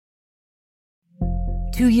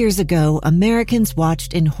2 years ago, Americans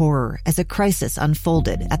watched in horror as a crisis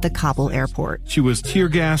unfolded at the Kabul airport. She was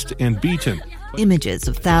tear-gassed and beaten. Images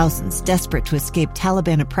of thousands desperate to escape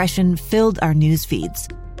Taliban oppression filled our news feeds.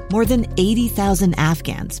 More than 80,000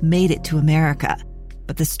 Afghans made it to America.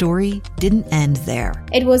 But the story didn't end there.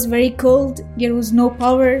 It was very cold. There was no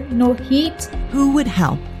power, no heat. Who would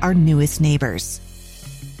help our newest neighbors?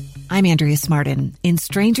 I'm Andrea Smartin. In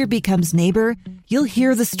Stranger Becomes Neighbor, you'll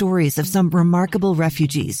hear the stories of some remarkable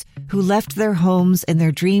refugees who left their homes and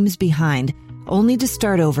their dreams behind, only to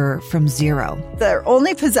start over from zero. Their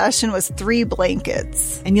only possession was 3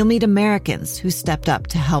 blankets. And you'll meet Americans who stepped up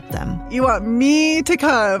to help them. You want me to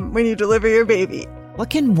come when you deliver your baby. What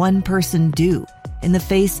can one person do in the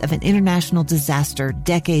face of an international disaster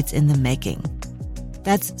decades in the making?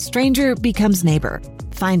 That's Stranger Becomes Neighbor.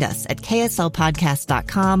 Find us at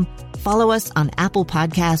kslpodcast.com. Follow us on Apple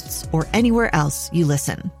Podcasts or anywhere else you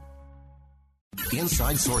listen.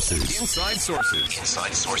 Inside Sources. Inside Sources.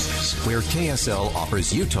 Inside Sources. Where KSL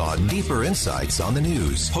offers Utah deeper insights on the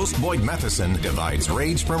news. Host Boyd Matheson divides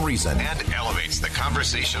rage from reason and elevates the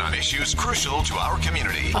conversation on issues crucial to our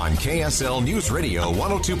community. On KSL News Radio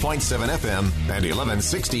 102.7 FM and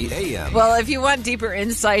 1160 AM. Well, if you want deeper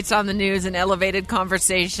insights on the news and elevated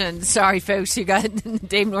conversation, sorry, folks, you got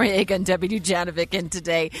Dave Noriega and Debbie Dujanovic in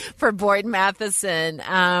today for Boyd Matheson.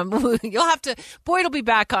 You'll have to, Boyd will be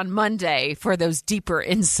back on Monday for those deeper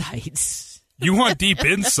insights. You want deep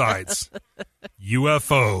insights?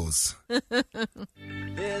 UFOs.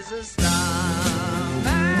 There's a starman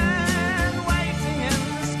waiting in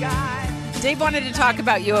the sky. Dave wanted to talk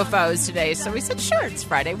about UFOs today, so we said, sure, it's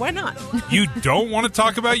Friday. Why not? You don't want to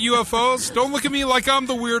talk about UFOs? Don't look at me like I'm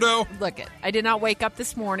the weirdo. Look, I did not wake up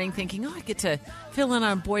this morning thinking, I get to fill in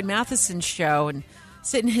on Boyd Matheson's show and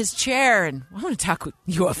sit in his chair, and I want to talk with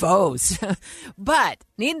UFOs. But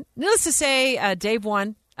needless to say, Dave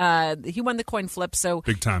won. He won the coin flip, so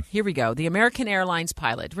big time. Here we go. The American Airlines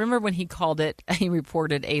pilot. Remember when he called it? He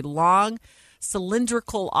reported a long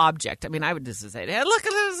cylindrical object. I mean, I would just say, hey, look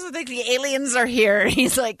at this. I think the aliens are here.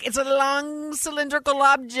 He's like, it's a long cylindrical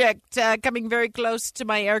object coming very close to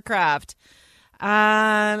my aircraft.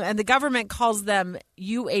 And the government calls them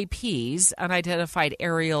UAPs, unidentified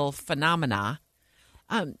aerial phenomena.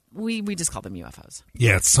 We just call them UFOs.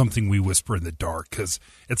 Yeah, it's something we whisper in the dark because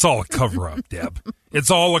it's all a cover-up, Deb.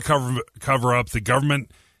 It's all a cover-up. The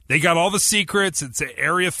government, they got all the secrets. It's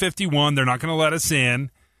Area 51. They're not going to let us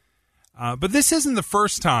in. But this isn't the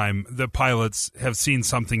first time the pilots have seen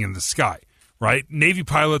something in the sky, right? Navy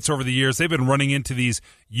pilots over the years, they've been running into these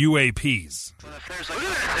UAPs. Look at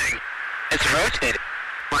that thing. It's rotating.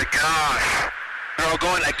 Oh my gosh. They're all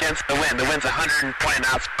going against the wind. The wind's 120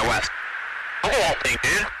 knots from the west. Look at that thing,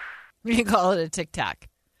 dude. You call it a tic-tac,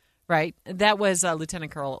 right? That was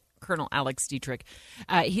Lieutenant Colonel Alex Dietrich.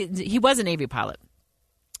 He was a Navy pilot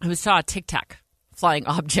who saw a tic-tac flying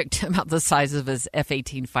object about the size of his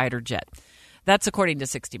F-18 fighter jet. That's according to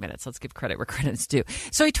 60 Minutes. Let's give credit where credit's due.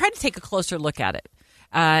 So he tried to take a closer look at it.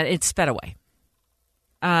 It sped away.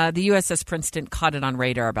 The USS Princeton caught it on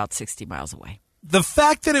radar about 60 miles away. The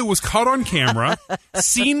fact that it was caught on camera,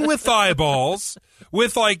 seen with eyeballs,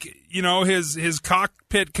 with his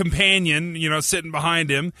cockpit companion, sitting behind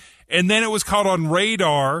him, and then it was caught on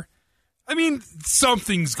radar. I mean,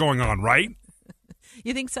 something's going on, right?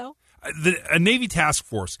 You think so? A Navy task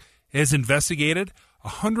force has investigated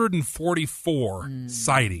 144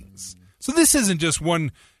 sightings. So this isn't just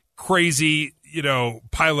one crazy,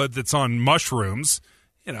 pilot that's on mushrooms,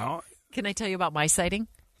 Can I tell you about my sighting?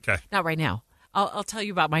 Okay. Not right now. I'll tell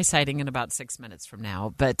you about my sighting in about 6 minutes from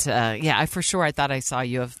now. But, I thought I saw a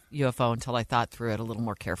UFO until I thought through it a little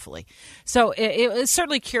more carefully. So it was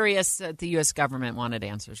certainly curious that the U.S. government wanted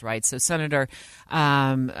answers, right? So Senator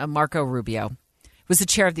Marco Rubio was the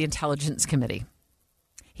chair of the Intelligence Committee.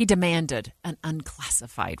 He demanded an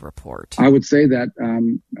unclassified report. I would say that,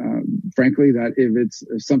 frankly, that if it's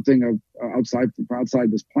something outside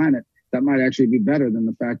this planet, that might actually be better than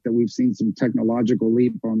the fact that we've seen some technological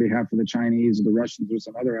leap on behalf of the Chinese or the Russians or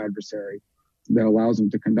some other adversary that allows them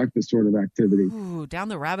to conduct this sort of activity. Ooh, down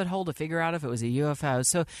the rabbit hole to figure out if it was a UFO.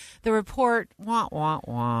 So the report,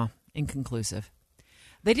 inconclusive.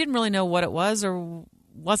 They didn't really know what it was or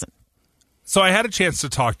wasn't. So I had a chance to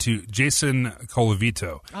talk to Jason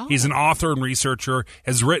Colavito. Oh. He's an author and researcher,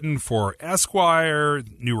 has written for Esquire,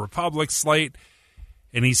 New Republic, Slate,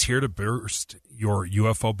 and he's here to burst your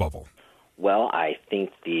UFO bubble. Well, I think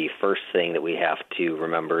the first thing that we have to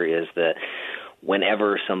remember is that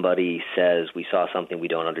whenever somebody says we saw something we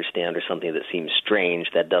don't understand or something that seems strange,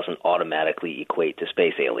 that doesn't automatically equate to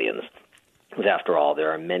space aliens. Because after all,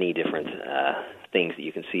 there are many different things that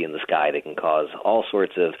you can see in the sky that can cause all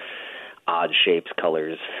sorts of odd shapes,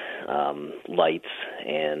 colors, lights,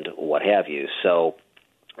 and what have you. So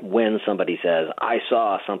when somebody says, I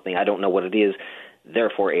saw something, I don't know what it is,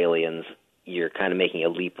 therefore aliens, you're kind of making a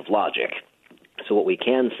leap of logic. So what we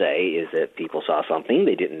can say is that people saw something,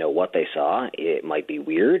 they didn't know what they saw. It might be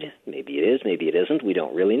weird, maybe it is, maybe it isn't, we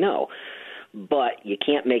don't really know. But you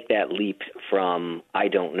can't make that leap from I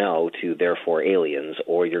don't know to therefore aliens,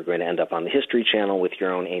 or you're going to end up on the History Channel with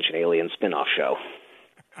your own Ancient Alien spin-off show.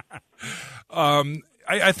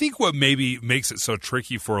 I think what maybe makes it so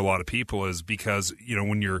tricky for a lot of people is because,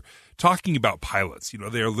 when you're talking about pilots,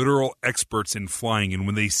 they are literal experts in flying. And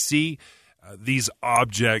when they see these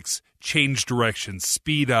objects change direction,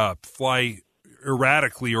 speed up, fly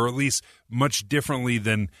erratically, or at least much differently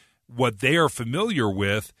than what they are familiar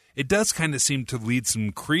with, it does kind of seem to lead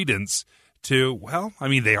some credence to,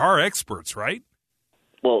 they are experts, right?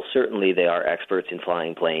 Well, certainly they are experts in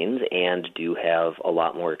flying planes and do have a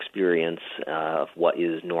lot more experience of what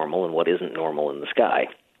is normal and what isn't normal in the sky.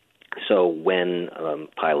 So when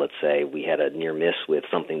pilots say we had a near miss with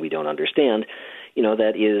something we don't understand,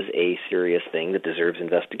 that is a serious thing that deserves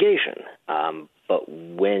investigation. But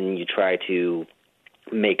when you try to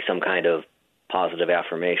make some kind of positive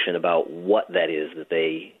affirmation about what that is that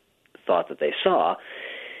they thought that they saw,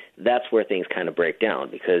 that's where things kind of break down,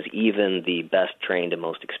 because even the best trained and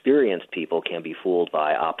most experienced people can be fooled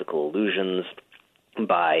by optical illusions,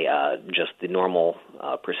 by just the normal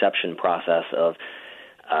perception process of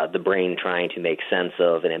the brain trying to make sense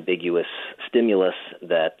of an ambiguous stimulus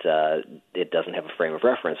that it doesn't have a frame of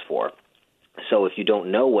reference for. So if you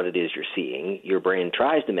don't know what it is you're seeing, your brain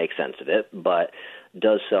tries to make sense of it, but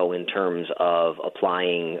does so in terms of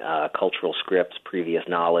applying cultural scripts, previous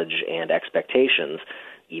knowledge, and expectations,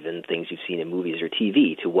 even things you've seen in movies or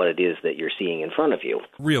TV, to what it is that you're seeing in front of you.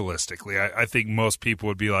 Realistically, I think most people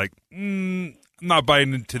would be like, I'm not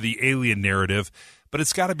buying into the alien narrative, but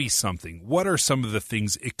it's got to be something. What are some of the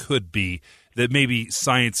things it could be that maybe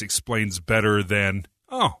science explains better than,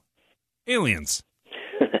 aliens?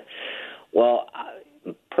 Well,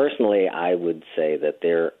 personally, I would say that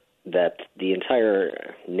the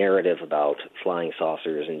entire narrative about flying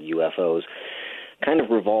saucers and UFOs kind of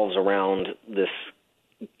revolves around this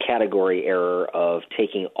category error of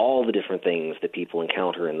taking all the different things that people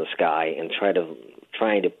encounter in the sky and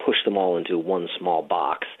trying to push them all into one small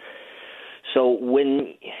box. So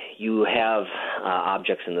when you have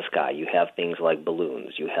objects in the sky, you have things like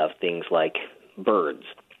balloons, you have things like birds,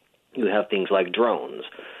 you have things like drones,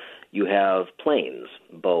 you have planes,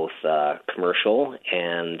 both commercial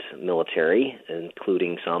and military,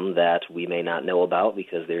 including some that we may not know about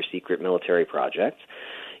because they're secret military projects.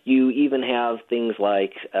 You even have things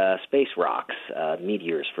like space rocks,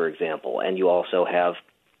 meteors, for example, and you also have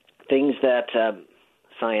things that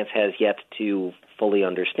science has yet to fully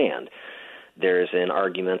understand. There's an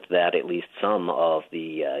argument that at least some of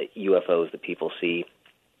the UFOs that people see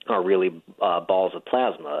are really balls of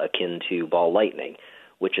plasma akin to ball lightning,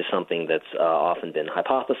 which is something that's often been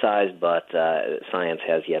hypothesized, but science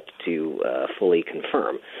has yet to fully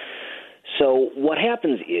confirm. So what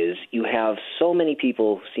happens is you have so many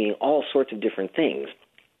people seeing all sorts of different things,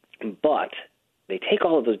 but they take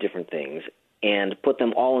all of those different things and put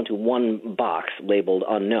them all into one box labeled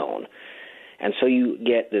unknown. And so you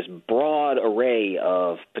get this broad array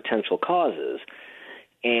of potential causes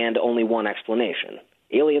and only one explanation: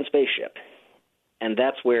 alien spaceship. And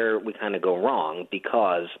that's where we kind of go wrong,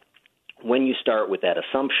 because when you start with that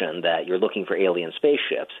assumption that you're looking for alien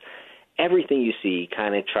spaceships, everything you see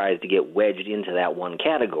kind of tries to get wedged into that one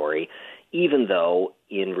category, even though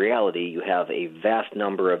in reality you have a vast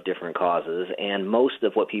number of different causes, and most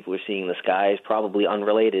of what people are seeing in the sky is probably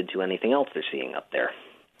unrelated to anything else they're seeing up there.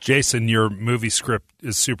 Jason, your movie script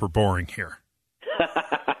is super boring here.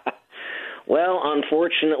 Well,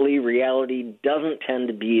 unfortunately, reality doesn't tend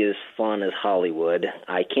to be as fun as Hollywood.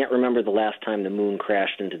 I can't remember the last time the moon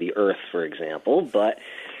crashed into the Earth, for example, but,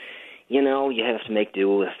 you have to make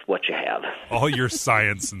do with what you have. All your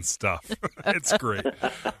science and stuff. It's great.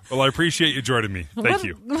 Well, I appreciate you joining me. Thank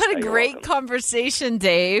you. What a great conversation,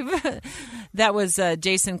 Dave. That was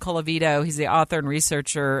Jason Colavito. He's the author and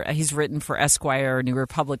researcher. He's written for Esquire, New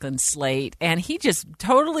Republican, Slate, and he just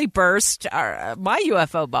totally burst my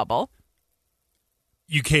UFO bubble.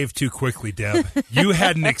 You caved too quickly, Deb. You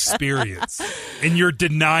had an experience, and you're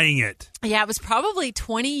denying it. Yeah, it was probably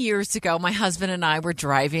 20 years ago. My husband and I were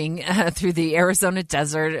driving through the Arizona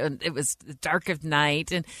desert, and it was the dark of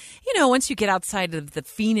night. And, once you get outside of the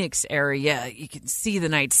Phoenix area, you can see the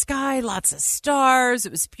night sky, lots of stars.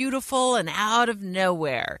 It was beautiful, and out of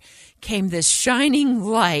nowhere came this shining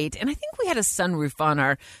light. And I think we had a sunroof on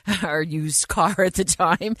our used car at the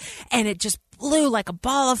time, and it just blew like a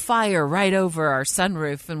ball of fire right over our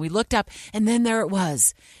sunroof. And we looked up, and then there it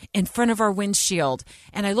was in front of our windshield.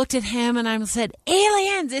 And I looked at him and I said,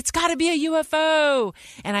 aliens, it's got to be a UFO.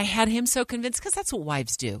 And I had him so convinced, because that's what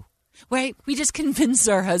wives do. Right? We just convinced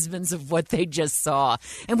our husbands of what they just saw.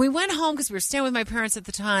 And we went home because we were staying with my parents at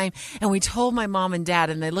the time. And we told my mom and dad,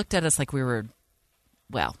 and they looked at us like we were,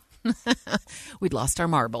 we'd lost our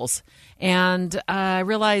marbles. And I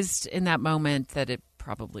realized in that moment that it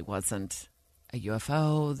probably wasn't a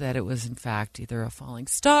UFO, that it was in fact either a falling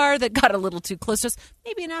star that got a little too close to us,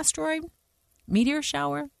 maybe an asteroid, meteor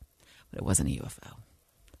shower, but it wasn't a UFO.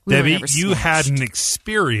 Debbie, you had an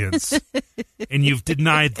experience, and you've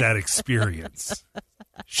denied that experience.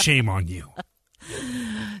 Shame on you.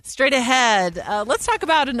 Straight ahead, let's talk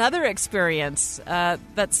about another experience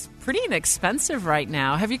that's pretty inexpensive right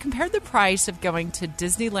now. Have you compared the price of going to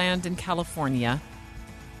Disneyland in California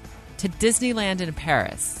to Disneyland in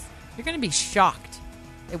Paris? You're going to be shocked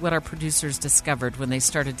at what our producers discovered when they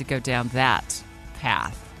started to go down that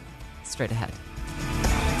path. Straight ahead.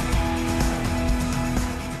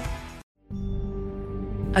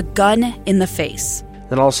 A gun in the face.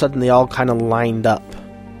 Then all of a sudden they all kind of lined up.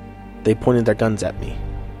 They pointed their guns at me.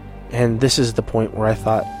 And this is the point where I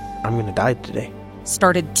thought, I'm going to die today.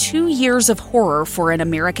 Started 2 years of horror for an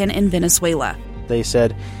American in Venezuela. They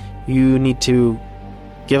said, you need to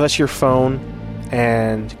give us your phone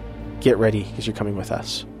and get ready because you're coming with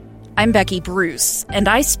us. I'm Becky Bruce, and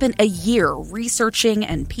I spent a year researching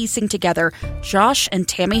and piecing together Josh and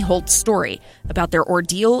Tammy Holt's story about their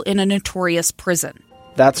ordeal in a notorious prison.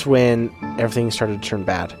 That's when everything started to turn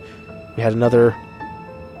bad. We had another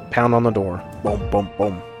pound on the door. Boom, boom,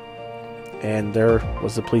 boom. And there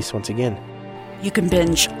was the police once again. You can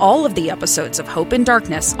binge all of the episodes of Hope in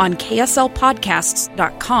Darkness on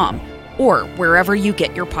KSLPodcasts.com or wherever you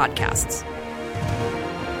get your podcasts.